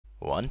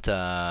One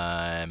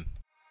time.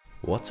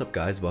 What's up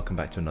guys, welcome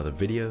back to another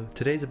video.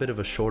 Today's a bit of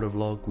a shorter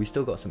vlog. We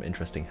still got some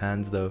interesting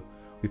hands though.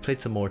 We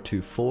played some more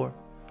 2-4,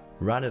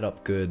 ran it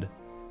up good,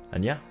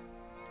 and yeah.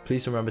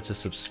 Please remember to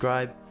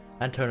subscribe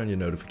and turn on your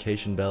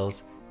notification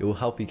bells. It will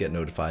help you get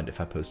notified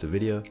if I post a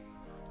video.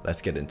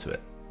 Let's get into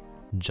it.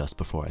 Just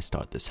before I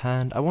start this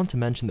hand, I want to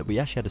mention that we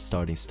actually had a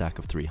starting stack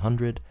of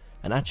 300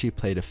 and actually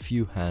played a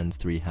few hands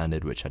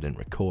three-handed which I didn't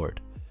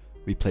record.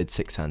 We played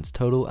 6 hands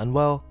total and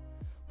well,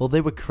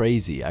 they were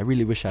crazy. I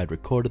really wish I had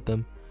recorded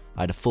them.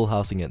 I had a full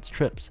house against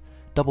trips,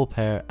 double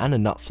pair and a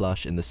nut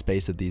flush in the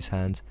space of these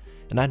hands,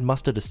 and I'd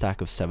mustered a stack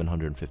of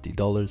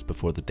 $750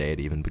 before the day had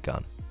even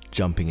begun.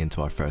 Jumping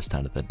into our first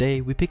hand of the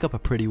day, we pick up a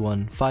pretty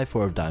one,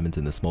 5-4 of diamonds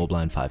in the small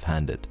blind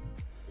 5-handed.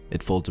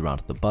 It folds around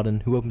to the button,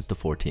 who opens to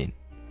 14.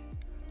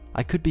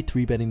 I could be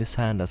 3-betting this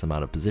hand as I'm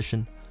out of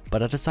position,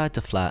 but I decide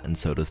to flat and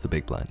so does the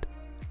big blind.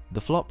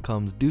 The flop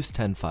comes deuce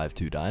 10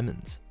 5-2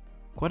 diamonds.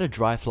 Quite a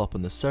dry flop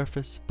on the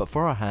surface, but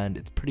for our hand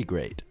it's pretty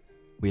great.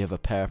 We have a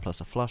pair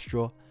plus a flush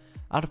draw.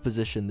 Out of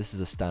position this is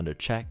a standard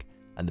check,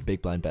 and the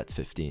big blind bets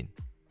 15.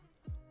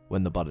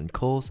 When the button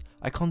calls,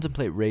 I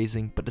contemplate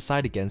raising but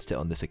decide against it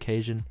on this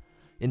occasion.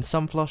 In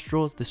some flush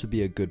draws this would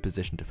be a good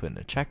position to put in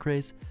a check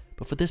raise,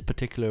 but for this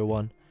particular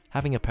one,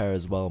 having a pair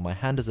as well, my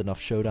hand has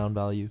enough showdown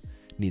value,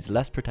 needs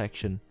less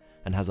protection,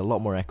 and has a lot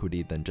more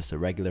equity than just a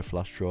regular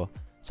flush draw,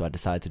 so I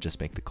decide to just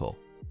make the call.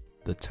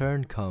 The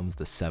turn comes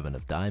the 7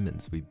 of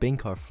diamonds. We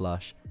bink our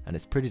flush, and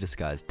it's pretty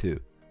disguised too.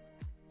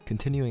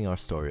 Continuing our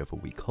story of a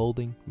weak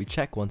holding, we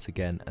check once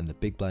again and the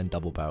big blind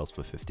double barrels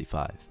for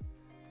 55.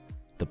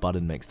 The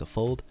button makes the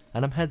fold,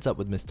 and I'm heads up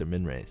with Mr.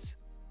 Min Raise.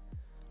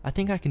 I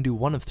think I can do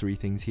one of 3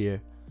 things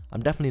here.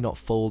 I'm definitely not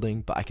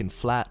folding, but I can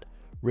flat,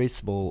 raise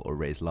small, or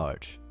raise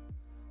large.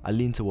 I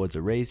lean towards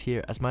a raise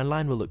here as my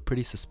line will look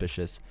pretty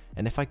suspicious,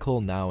 and if I call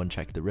now and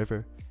check the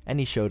river,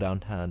 any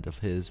showdown hand of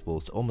his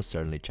will almost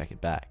certainly check it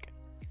back.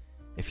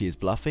 If he is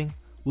bluffing,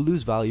 we'll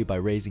lose value by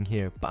raising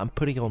here, but I'm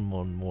putting on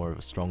one more of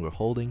a stronger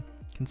holding,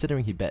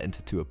 considering he bet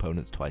into 2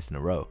 opponents twice in a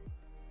row.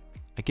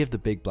 I give the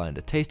big blind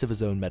a taste of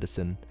his own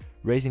medicine,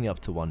 raising it up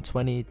to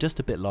 120,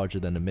 just a bit larger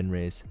than a min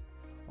raise.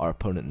 Our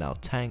opponent now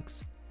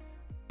tanks,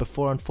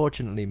 before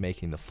unfortunately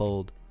making the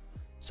fold,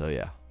 so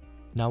yeah.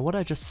 Now what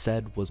I just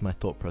said was my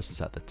thought process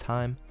at the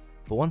time,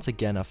 but once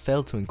again I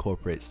failed to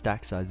incorporate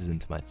stack sizes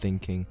into my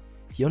thinking.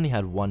 He only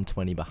had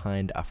 120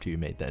 behind after he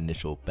made the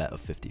initial bet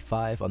of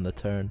 55 on the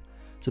turn,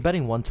 so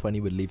betting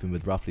 120 would leave him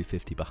with roughly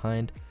 50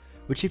 behind,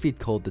 which if he'd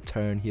called the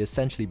turn, he'd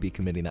essentially be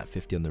committing that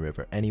 50 on the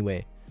river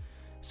anyway.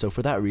 So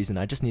for that reason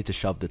I just need to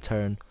shove the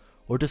turn,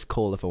 or just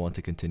call if I want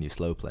to continue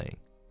slow playing.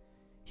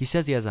 He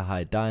says he has a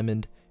high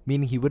diamond,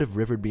 meaning he would have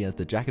rivered me as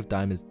the jack of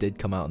diamonds did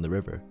come out on the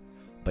river.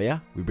 But yeah,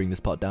 we bring this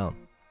pot down.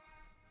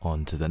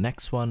 On to the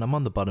next one. I'm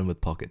on the button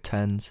with pocket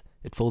 10s,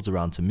 it folds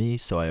around to me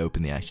so I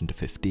open the action to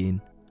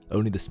 15,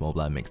 only the small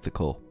blind makes the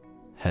call.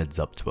 Heads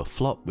up to a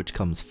flop which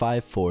comes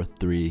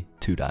 5-4-3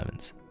 2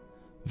 diamonds.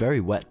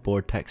 Very wet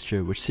board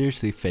texture which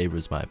seriously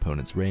favours my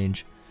opponent's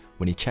range.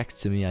 When he checks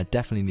to me I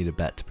definitely need a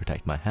bet to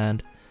protect my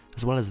hand,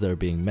 as well as there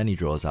being many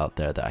draws out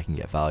there that I can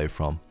get value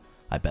from.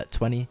 I bet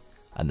 20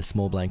 and the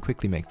small blind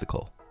quickly makes the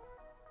call.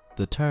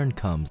 The turn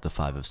comes the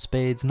 5 of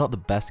spades, not the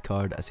best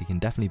card as he can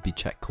definitely be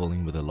check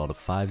calling with a lot of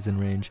 5s in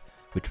range,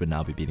 which would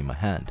now be beating my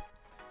hand.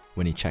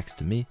 When he checks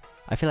to me,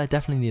 I feel I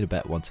definitely need a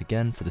bet once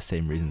again for the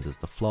same reasons as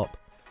the flop.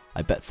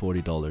 I bet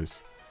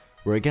 $40.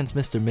 We're against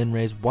Mr. Min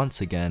Raise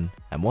once again,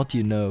 and what do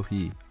you know,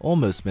 he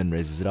almost min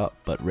raises it up,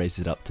 but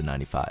raises it up to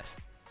 95.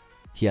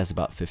 He has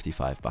about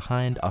 55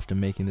 behind after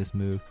making this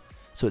move,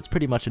 so it's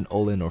pretty much an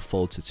all-in or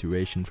fold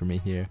situation for me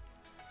here.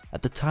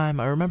 At the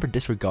time, I remember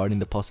disregarding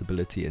the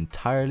possibility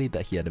entirely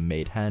that he had a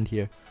made hand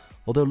here,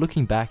 although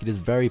looking back it is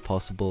very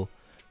possible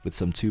with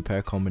some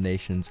 2-pair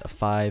combinations, a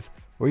 5,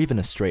 or even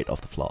a straight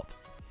off the flop.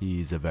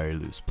 He's a very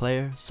loose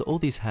player, so all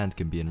these hands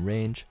can be in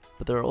range,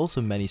 but there are also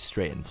many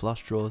straight and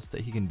flush draws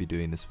that he can be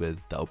doing this with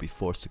that I'll be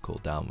forced to call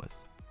down with.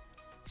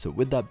 So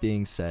with that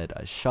being said,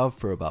 I shove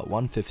for about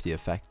 150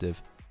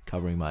 effective,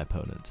 covering my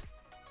opponent.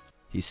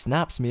 He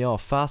snaps me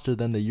off faster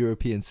than the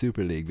European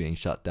Super League being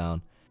shut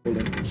down.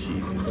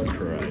 Jesus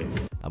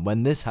Christ. And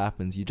when this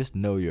happens, you just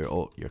know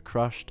you're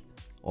crushed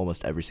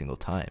almost every single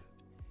time.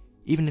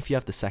 Even if you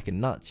have the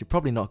second nuts, you're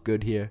probably not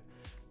good here,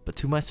 but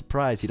to my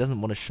surprise he doesn't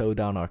want to show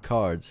down our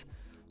cards.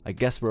 I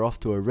guess we're off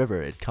to a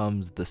river. It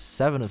comes the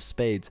 7 of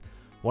spades,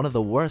 one of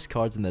the worst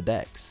cards in the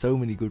deck. So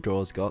many good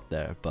draws got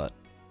there, but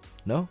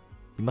no,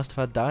 he must have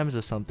had diamonds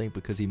or something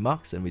because he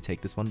mucks and we take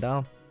this one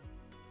down.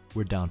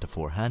 We're down to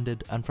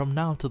 4-handed, and from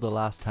now to the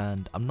last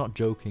hand, I'm not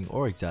joking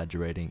or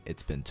exaggerating,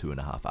 it's been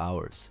 2.5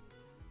 hours.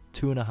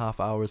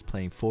 2.5 hours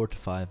playing 4 to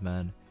 5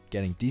 man,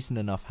 getting decent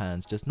enough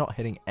hands, just not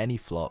hitting any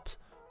flops,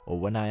 or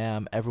when I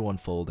am, everyone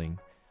folding.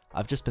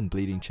 I've just been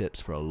bleeding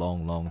chips for a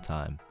long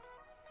time.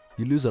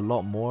 You lose a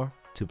lot more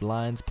to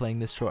blinds playing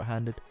this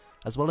short-handed,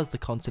 as well as the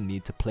constant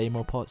need to play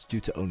more pots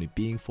due to only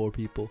being 4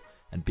 people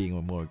and being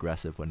more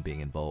aggressive when being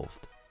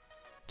involved.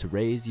 To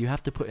raise, you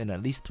have to put in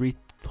at least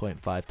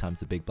 3.5 times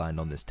the big blind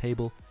on this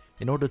table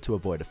in order to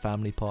avoid a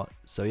family pot,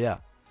 so yeah,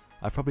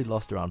 I've probably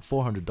lost around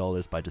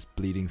 $400 by just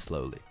bleeding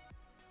slowly.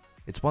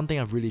 It's one thing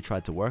I've really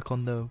tried to work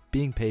on though,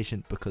 being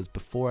patient, because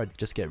before I'd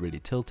just get really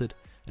tilted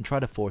and try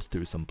to force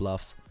through some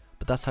bluffs,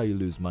 but that's how you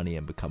lose money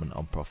and become an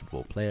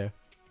unprofitable player.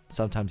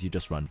 Sometimes you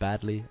just run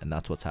badly, and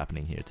that's what's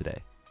happening here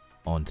today.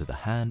 On to the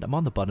hand. I'm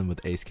on the button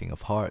with ace king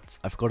of hearts.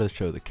 I forgot to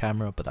show the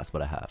camera, but that's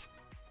what I have.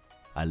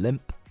 I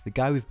limp. The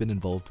guy we've been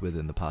involved with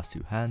in the past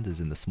 2 hands is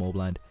in the small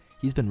blind.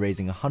 He's been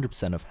raising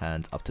 100% of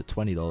hands up to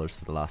 $20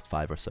 for the last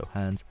 5 or so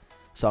hands,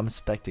 so I'm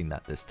expecting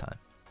that this time.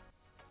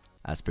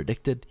 As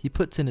predicted, he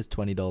puts in his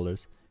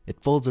 $20, it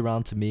folds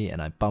around to me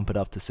and I bump it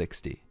up to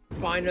 60.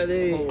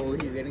 Finally! Oh,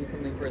 he's getting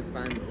something for his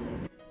fans.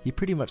 He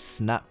pretty much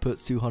snap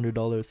puts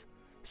 $200,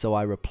 so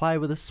I reply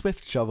with a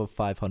swift shove of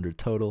 500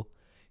 total.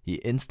 He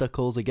insta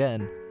calls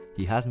again,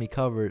 he has me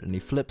covered and he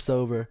flips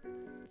over.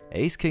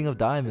 Ace king of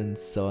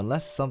diamonds, so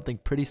unless something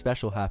pretty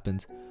special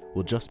happens,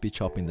 we'll just be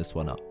chopping this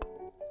one up.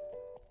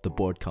 The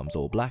board comes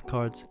all black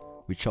cards,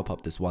 we chop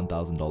up this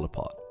 $1,000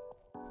 pot.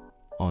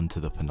 On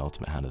to the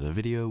penultimate hand of the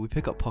video, we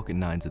pick up pocket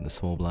 9s in the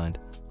small blind,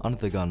 under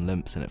the gun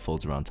limps and it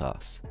folds around to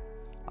us.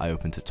 I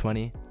open to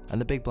 20, and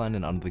the big blind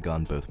and under the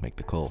gun both make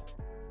the call.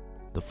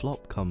 The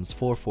flop comes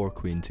 4-4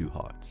 queen 2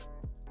 hearts.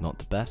 Not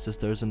the best as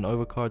there is an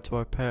overcard to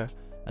our pair,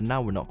 and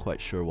now we're not quite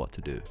sure what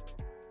to do.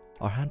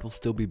 Our hand will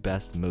still be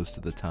best most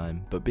of the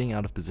time, but being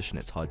out of position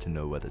it's hard to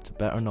know whether to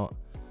bet or not.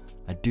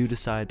 I do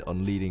decide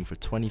on leading for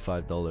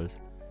 $25,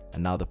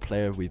 and now the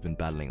player we've been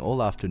battling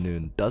all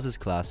afternoon does his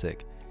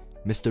classic.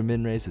 Mr.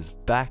 Min raise is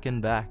back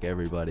and back,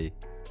 everybody.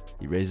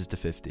 He raises to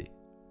 50.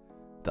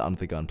 The under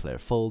the gun player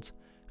folds,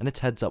 and it's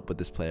heads up with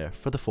this player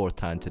for the 4th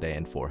time today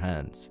in 4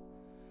 hands.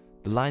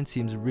 The line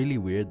seems really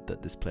weird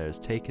that this player is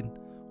taken.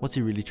 What's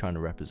he really trying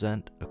to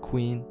represent? A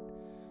queen?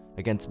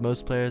 Against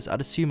most players, I'd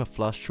assume a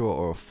flush draw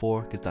or a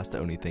 4 because that's the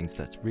only things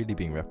that's really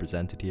being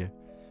represented here.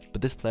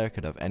 But this player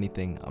could have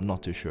anything, I'm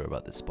not too sure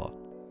about this spot.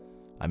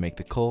 I make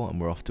the call and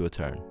we're off to a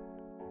turn.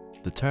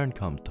 The turn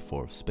comes the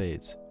 4 of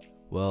spades.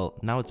 Well,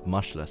 now it's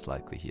much less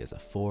likely he has a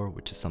 4,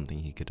 which is something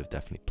he could have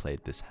definitely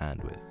played this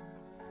hand with.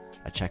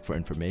 I check for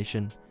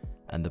information,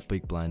 and the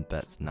big blind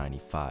bets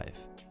 95.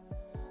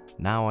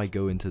 Now I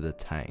go into the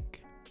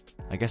tank.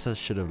 I guess I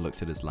should have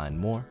looked at his line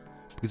more,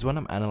 because when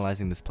I'm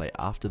analysing this play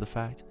after the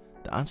fact,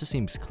 the answer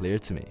seems clear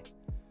to me.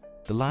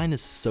 The line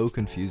is so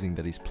confusing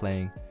that he's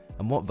playing,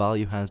 and what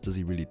value hands does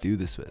he really do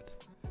this with?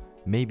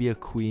 Maybe a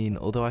queen,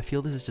 although I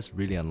feel this is just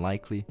really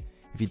unlikely.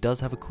 If he does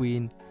have a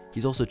queen,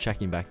 he's also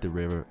checking back the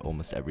river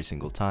almost every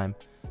single time,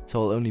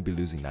 so I'll only be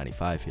losing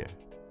 95 here.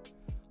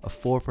 A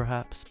 4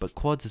 perhaps, but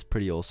quads is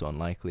pretty also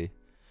unlikely,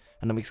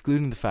 and I'm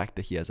excluding the fact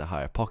that he has a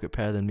higher pocket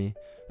pair than me,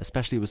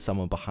 especially with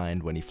someone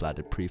behind when he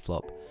flatted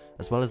pre-flop,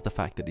 as well as the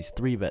fact that he's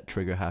 3-bet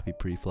trigger happy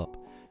pre-flop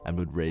and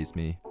would raise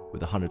me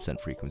with 100%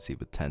 frequency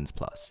with 10s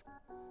plus.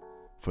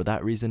 For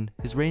that reason,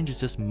 his range is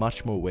just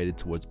much more weighted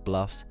towards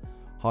bluffs,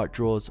 heart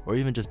draws, or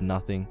even just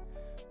nothing,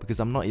 because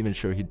I'm not even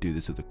sure he'd do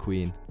this with a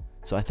queen,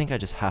 so I think I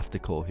just have to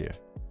call here.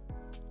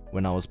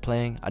 When I was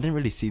playing, I didn't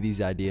really see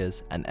these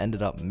ideas and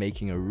ended up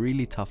making a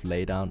really tough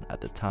laydown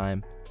at the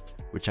time,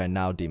 which I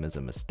now deem as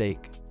a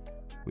mistake.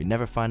 We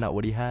never find out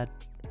what he had.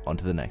 On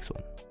to the next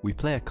one. We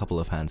play a couple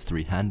of hands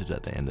 3-handed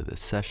at the end of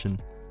this session,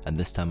 and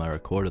this time I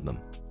recorded them.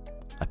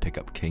 I pick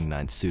up king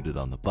 9 suited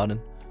on the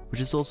button,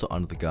 which is also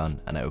under the gun,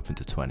 and I open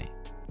to 20.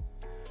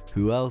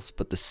 Who else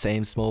but the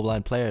same small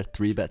blind player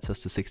 3-bets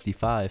us to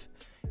 65.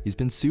 He's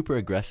been super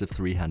aggressive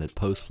 3-handed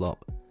post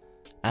flop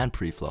and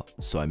pre-flop,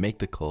 so I make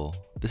the call.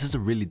 This is a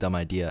really dumb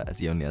idea as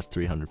he only has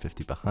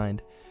 350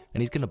 behind,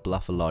 and he's gonna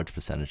bluff a large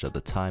percentage of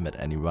the time at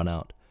any run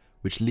out,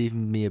 which leaves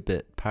me a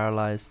bit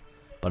paralyzed,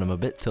 but I'm a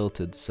bit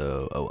tilted,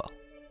 so oh well.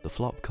 The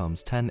flop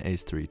comes 10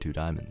 ace 3 2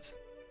 diamonds.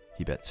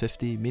 He bets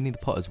 50, meaning the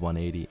pot is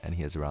 180 and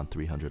he has around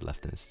 300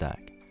 left in his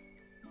stack.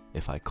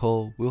 If I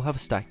call, we'll have a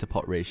stack to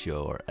pot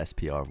ratio or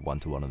SPR of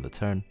 1-to-1 on the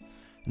turn,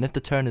 and if the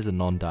turn is a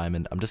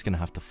non-diamond, I'm just gonna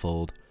have to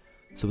fold.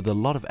 So with a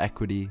lot of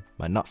equity,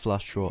 my nut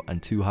flush draw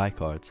and 2 high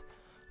cards,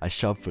 I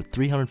shove for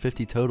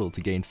 350 total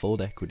to gain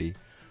fold equity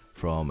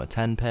from a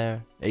 10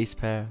 pair, ace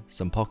pair,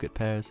 some pocket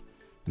pairs,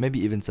 maybe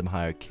even some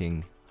higher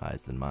king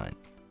highs than mine.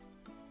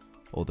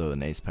 Although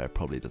an ace pair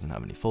probably doesn't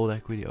have any fold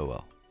equity, oh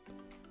well.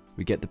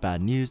 We get the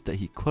bad news that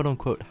he quote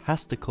unquote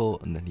has to call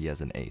and then he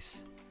has an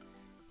ace.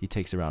 He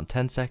takes around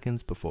 10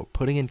 seconds before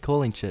putting in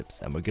calling chips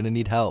and we're gonna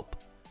need help.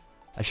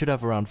 I should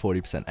have around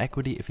 40%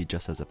 equity if he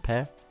just has a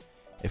pair.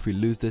 If we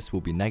lose this,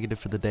 we'll be negative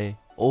for the day.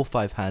 All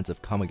 5 hands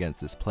have come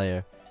against this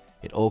player.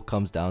 It all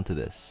comes down to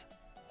this.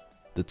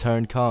 The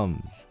turn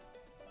comes.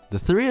 The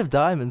 3 of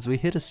diamonds, we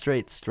hit a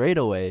straight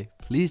away.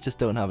 Please just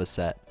don't have a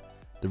set.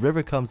 The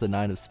river comes the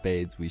 9 of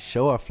spades, we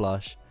show our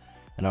flush,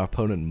 and our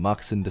opponent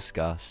mucks in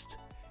disgust.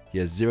 He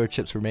has 0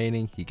 chips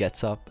remaining, he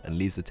gets up and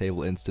leaves the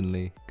table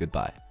instantly.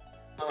 Goodbye.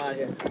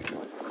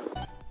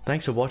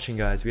 Thanks for watching,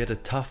 guys. We had a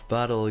tough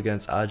battle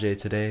against Ajay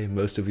today.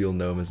 Most of you will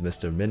know him as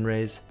Mr.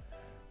 Minrays.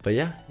 But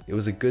yeah, it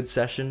was a good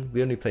session.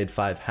 We only played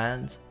 5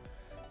 hands.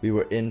 We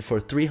were in for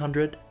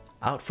 300,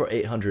 out for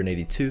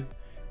 882,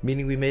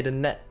 meaning we made a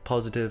net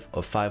positive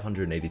of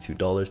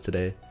 $582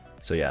 today.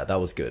 So yeah, that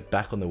was good.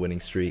 Back on the winning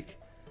streak.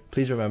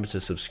 Please remember to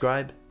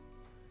subscribe.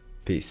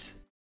 Peace.